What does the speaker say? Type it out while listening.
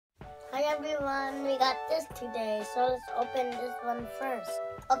Hi everyone, we got this today, so let's open this one first.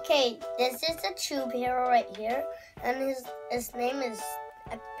 Okay, this is a tube hero right here, and his name is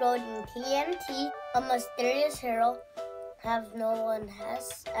Exploding TNT, a mysterious hero no one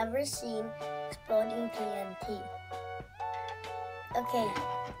has ever seen. Exploding TNT. Okay,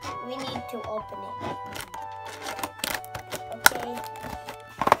 we need to open it. Okay.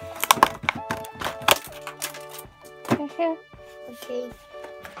 Okay.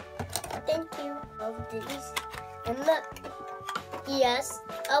 Thank you. Of these. And look, he has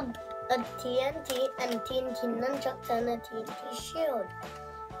a TNT and TNT nunchucks and a TNT shield.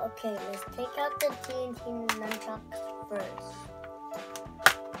 Okay, let's take out the TNT nunchucks first.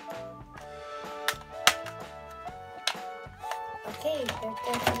 Okay, there's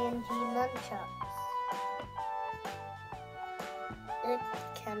the TNT nunchucks. It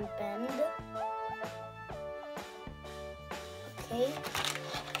can bend. Okay.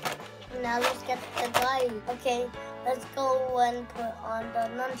 Now let's get the guy. Okay, let's go and put on the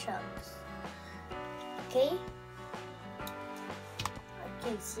nunchucks. Okay.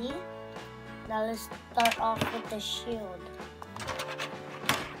 Okay, see? Now let's start off with the shield.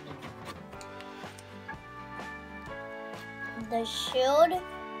 The shield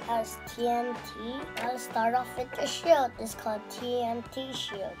has TNT. Now let's start off with the shield. It's called TNT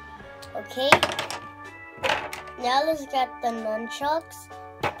shield. Okay? Now let's get the nunchucks.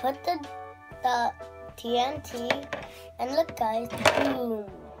 Put the TNT, and look guys, boom.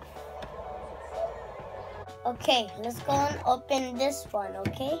 Okay, let's go and open this one,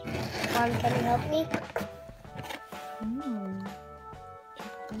 okay? Can you help me?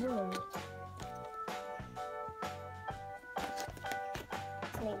 Good.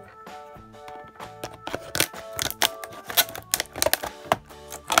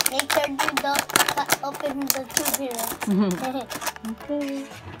 Make sure you don't open the tube here. Okay.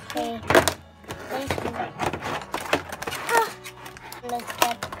 Okay. Thank you. Let's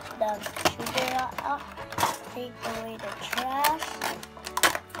get the sugar out. Take away the trash.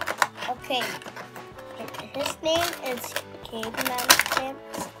 Okay. His name is Kinder.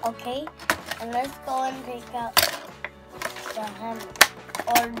 Okay. And let's go and take out the hammer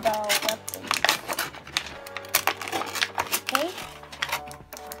or the weapon. Okay.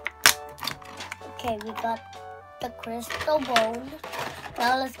 Okay, we got the crystal bone.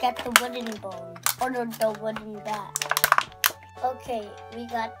 Now let's get the wooden bone or the wooden bat. Okay, we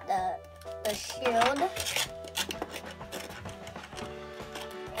got the shield.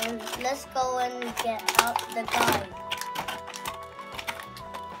 And let's go and get out the guy.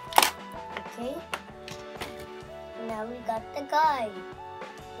 Okay. Now we got the guy.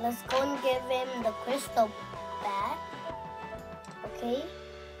 Let's go and give him the crystal bat. Okay.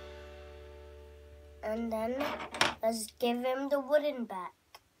 And then let's give him the wooden bat.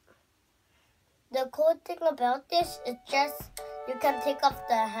 The cool thing about this is just you can take off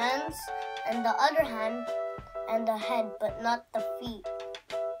the hands and the other hand and the head, but not the feet.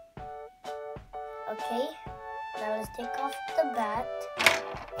 Okay, now let's take off the bat.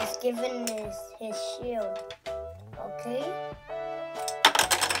 Let's give him his shield. Okay.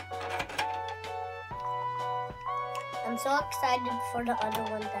 I'm so excited for the other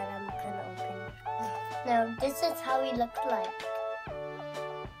one that I'm gonna open. Now this is how he looks like.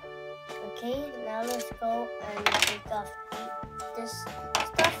 Okay, now let's go and take off this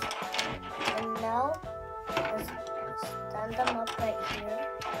stuff. And now let's stand them up right here.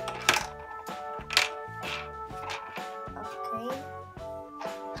 Okay.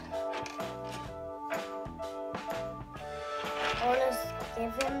 Or let's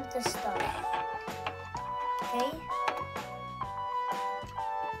give him the stuff. Okay.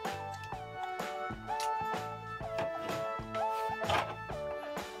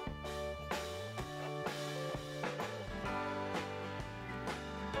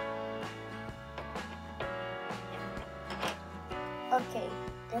 Okay,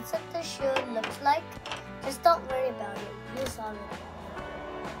 that's what the shield looks like. Just don't worry about it. You saw it.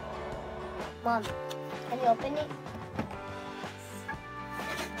 Mom, can you open it?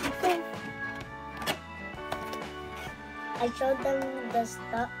 Okay. I showed them the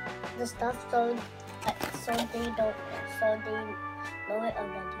stuff so they know it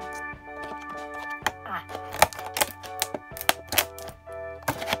already. Ah.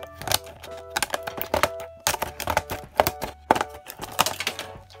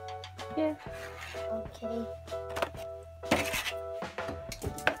 Yeah. Okay.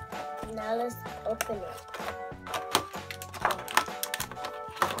 Now let's open it.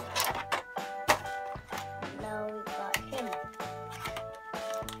 Now we got him.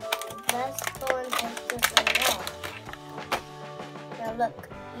 Let's go and take this one off. Now look,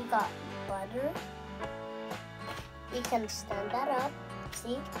 we got butter. We can stand that up.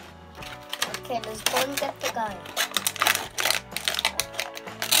 See? Okay, let's go and get the guy.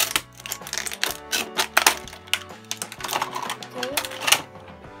 Okay.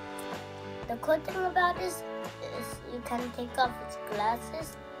 The cool thing about this is you can take off its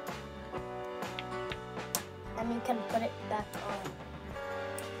glasses and you can put it back on.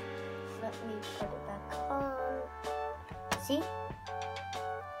 Let me put it back on. See?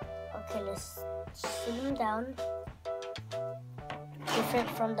 Okay, let's sit him down. Different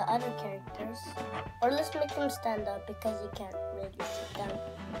from the other characters. Or let's make him stand up because he can't really sit down.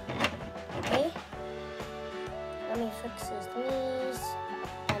 Okay? Let me fix his knees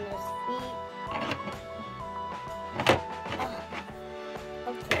and his feet.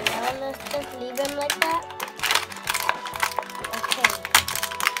 Okay, now let's just leave him like that. Okay.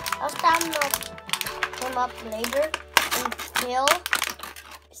 I'll stand him up later until...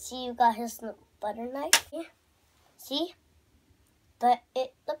 See, you got his butter knife. Yeah. See? But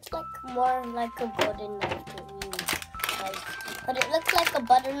it looks like more like a golden knife to me, guys. But it looks like a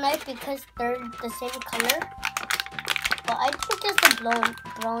butter knife because they're the same color. But I think it's the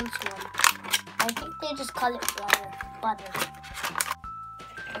bronze one. I think they just call it butter.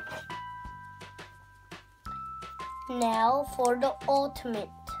 Now for the ultimate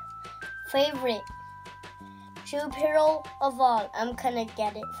favorite superhero of all. I'm gonna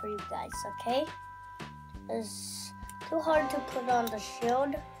get it for you guys, okay? It's too hard to put on the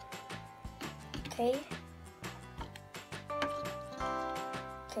shield. Okay.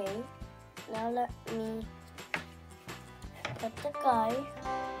 Okay. Now let me put the guy.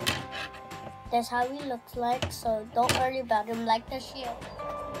 That's how he looks like, so don't worry about him like the shield.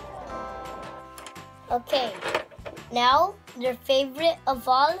 Okay. Now, their favorite of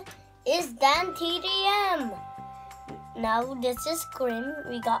all is Dan TDM. Now, this is Grim.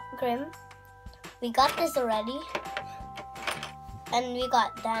 We got Grim. We got this already. And we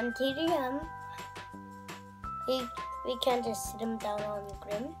got Dan TDM. We can just sit him down on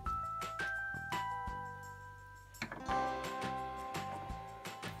Grim.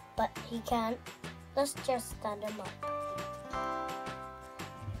 But he can't. Let's just stand him up.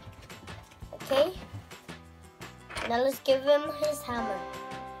 Okay? Now let's give him his hammer.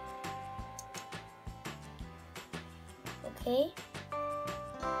 Okay?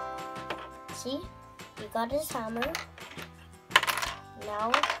 See? He got his hammer.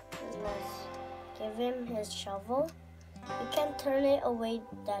 Now, let's give him his shovel. You can turn it away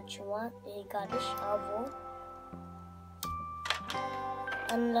that you want. He got his shovel.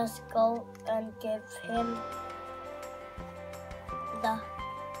 And let's go and give him the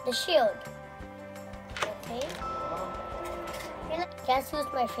shield. Okay? Guess who's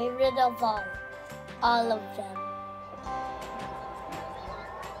my favorite of all? All of them.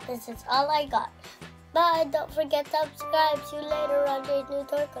 This is all I got. Bye. Don't forget to subscribe. See you later, Rodjhay New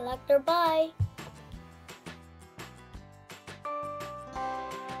Toy Collector. Bye.